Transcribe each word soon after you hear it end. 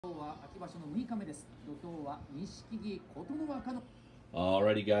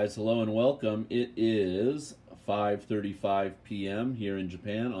Alrighty guys, hello and welcome. It is 5:35 p.m. here in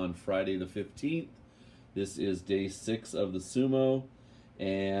Japan on Friday the 15th. This is day 6 of the sumo,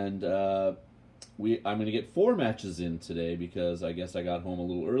 and I'm going to get 4 matches in today because I guess I got home a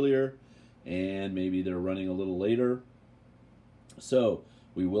little earlier and maybe they're running a little later. So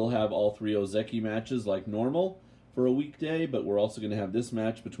we will have all 3 Ozeki matches like normal for a weekday, but we're also going to have this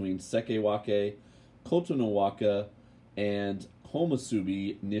match between Sekiwake Kotonowaka and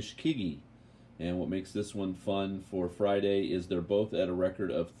Komusubi Nishikigi. And what makes this one fun for Friday is they're both at a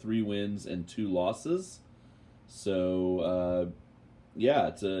record of 3 wins and 2 losses. So yeah,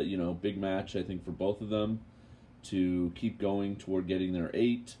 it's a big match I think for both of them to keep going toward getting their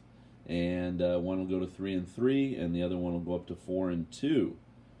 8. And one will go to 3-3, and the other one will go up to 4-2.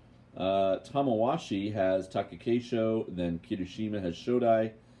 Tamawashi has Takakeisho, then Kirishima has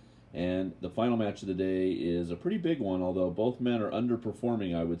Shodai, and the final match of the day is a pretty big one, although both men are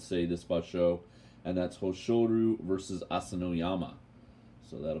underperforming, I would say, this basho, and that's Hoshoru versus Asanoyama.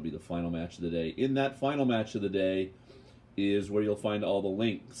 So that'll be the final match of the day. In that final match of the day is where you'll find all the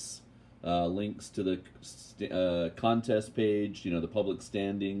links. Links to the contest page, the public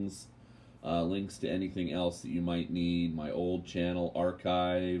standings, links to anything else that you might need, my old channel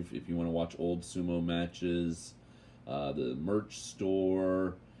archive, if you want to watch old sumo matches, the merch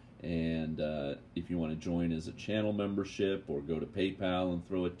store, and if you want to join as a channel membership or go to PayPal and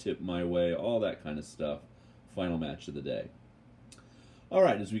throw a tip my way, all that kind of stuff. Final match of the day. All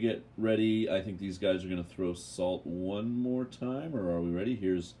right, as we get ready, I think these guys are going to throw salt one more time, or are we ready?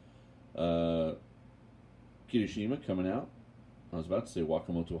 Here's Kirishima coming out. I was about to say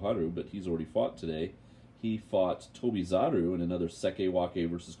Wakamoto Haru, but he's already fought today. He fought Tobizaru in another Sekiwake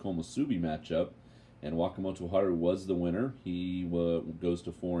versus Komusubi matchup, and Wakamoto Haru was the winner. He goes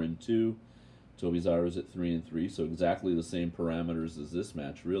to 4-2. Tobizaru's at 3-3, so exactly the same parameters as this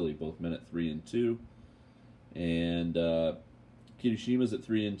match, really. Both men at 3-2. And Kirishima's at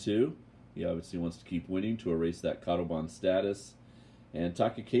 3-2. He obviously wants to keep winning to erase that Kadoban status. And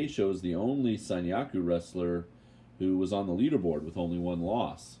Takakeisho is the only Sanyaku wrestler who was on the leaderboard with only 1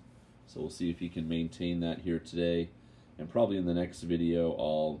 loss. So we'll see if he can maintain that here today. And probably in the next video,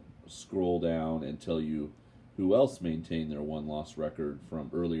 I'll scroll down and tell you who else maintained their 1-loss record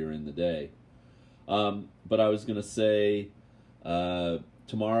from earlier in the day. But I was going to say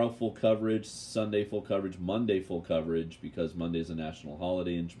tomorrow full coverage, Sunday full coverage, Monday full coverage, because Monday's a national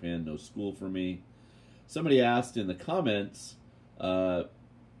holiday in Japan, no school for me. Somebody asked in the comments,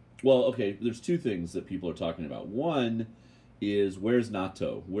 well, okay, there's 2 things that people are talking about. One is, where's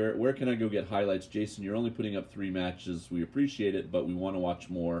Nato? Where can I go get highlights? Jason, you're only putting up 3 matches. We appreciate it, but we want to watch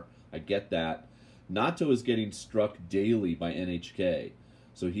more. I get that. Nato is getting struck daily by NHK,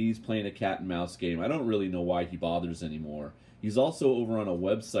 so he's playing a cat and mouse game. I don't really know why he bothers anymore. He's also over on a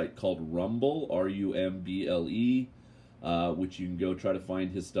website called Rumble, R-U-M-B-L-E, which you can go try to find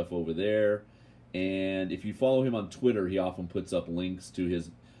his stuff over there. And if you follow him on Twitter, he often puts up links to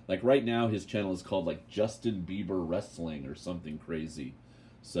his... Like right now, his channel is called like Justin Bieber Wrestling or something crazy.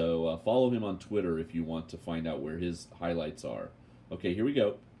 So follow him on Twitter if you want to find out where his highlights are. Okay, here we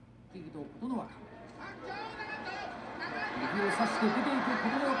go.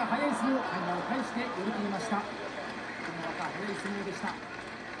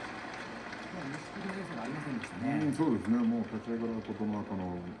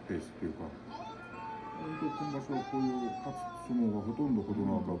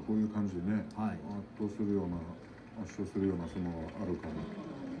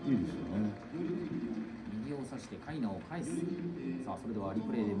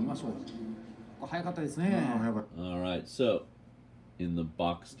 All right, so in the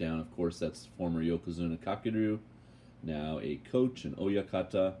box down, of course, that's former Yokozuna Kakeru, now a coach and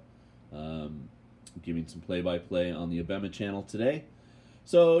Oyakata, giving some play-by-play on the Abema channel today.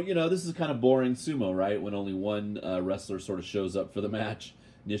 So, this is kind of boring sumo, right? When only one wrestler sort of shows up for the match.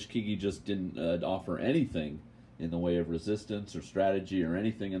 Nishikigi just didn't offer anything in the way of resistance or strategy or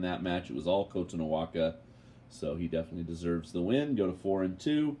anything in that match. It was all Kotonowaka, so he definitely deserves the win. Go to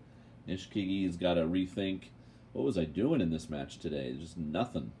 4-2. Nishikigi's got to rethink, what was I doing in this match today? Just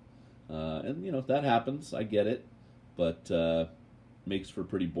nothing. And, if that happens, I get it. But makes for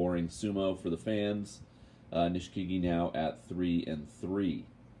pretty boring sumo for the fans. Nishikigi now at 3-3.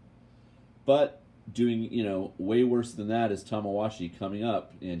 But doing, way worse than that is Tamawashi coming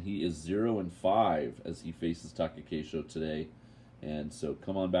up, and he is 0-5 as he faces Takakeisho today. And so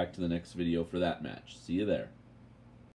come on back to the next video for that match. See you there.